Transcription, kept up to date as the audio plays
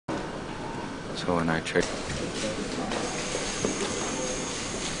So when I trade.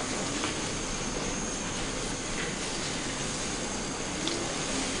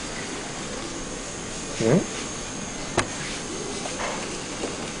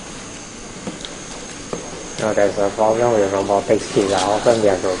 No, there's a problem with robotics kits. Often they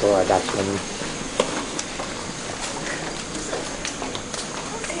have to do adjustment.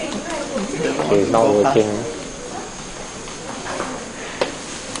 It's not working.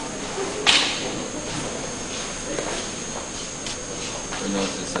 The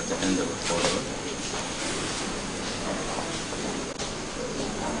nose is at the end of the photo.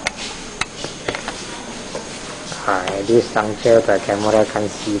 At this juncture, the camera can't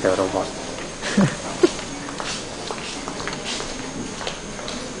see the robot.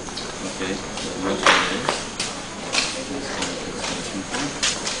 Okay, the nose is.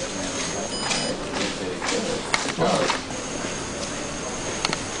 Good job.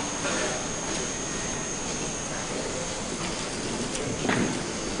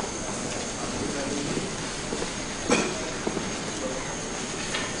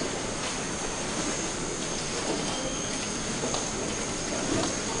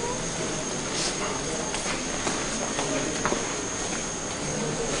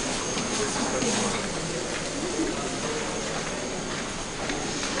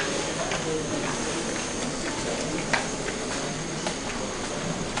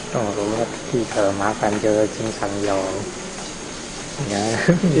 Robot thì thở má phản cho chính sáng dầu.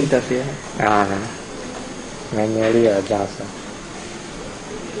 Interfere. Manually adjust.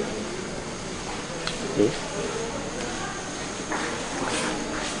 See?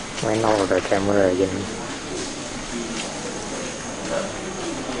 When all the camera again.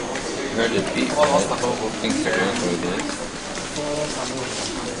 You heard it beep. Things are going through this.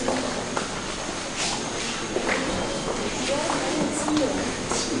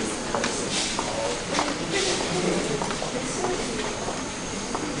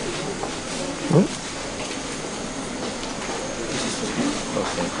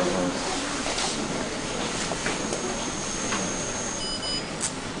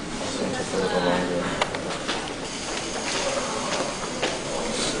 Took a little longer.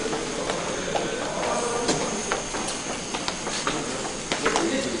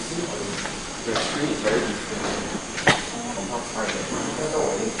 The screen is very different.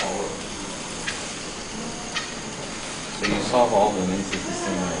 So you solve all the matrices the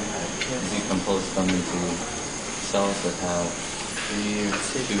same way, right? You decompose them into cells that have 3,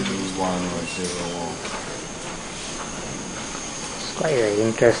 2, 1, or 0. It's quite an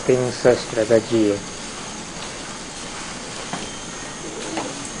interesting search strategy.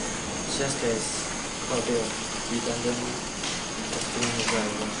 Just as probably redundant testing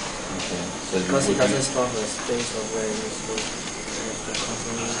environment. Okay. So Because it doesn't store the space of where it needs to. You have to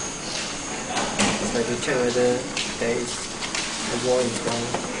constantly. It's like to check whether there is a wall in front.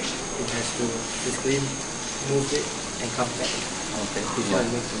 It has to basically move it and come back. Okay. Before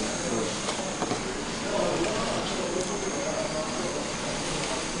it makes a move.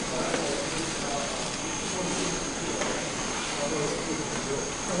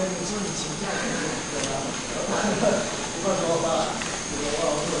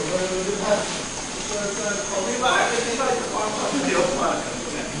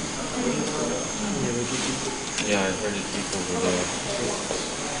 Yeah, I heard it beep over there.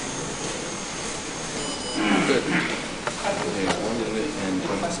 Good. Okay, 1 minute and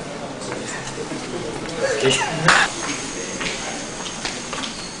 20 seconds.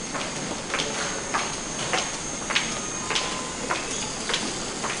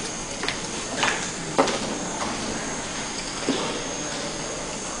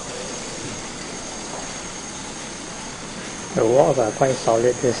 The walls are quite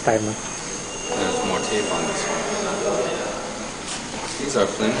solid this time. There's more tape on this one. These are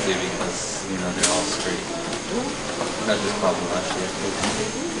flimsy because, you know, they're all straight. I had this problem last year.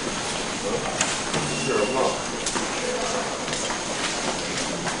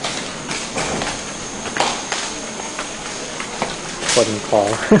 Phone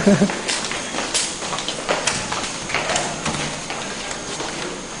call.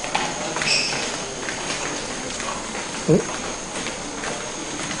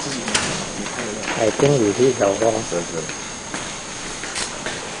 I think we hit the wall.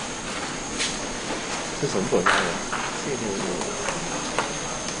 这什么本来的？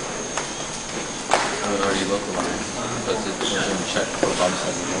 I already localized because it doesn't check for bumps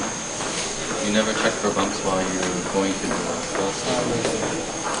anymore. You never check for bumps while you're going to the fill station.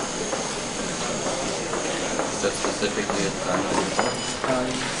 Is that specifically a time?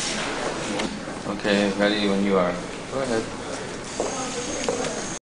 Okay, ready when you are. Go ahead.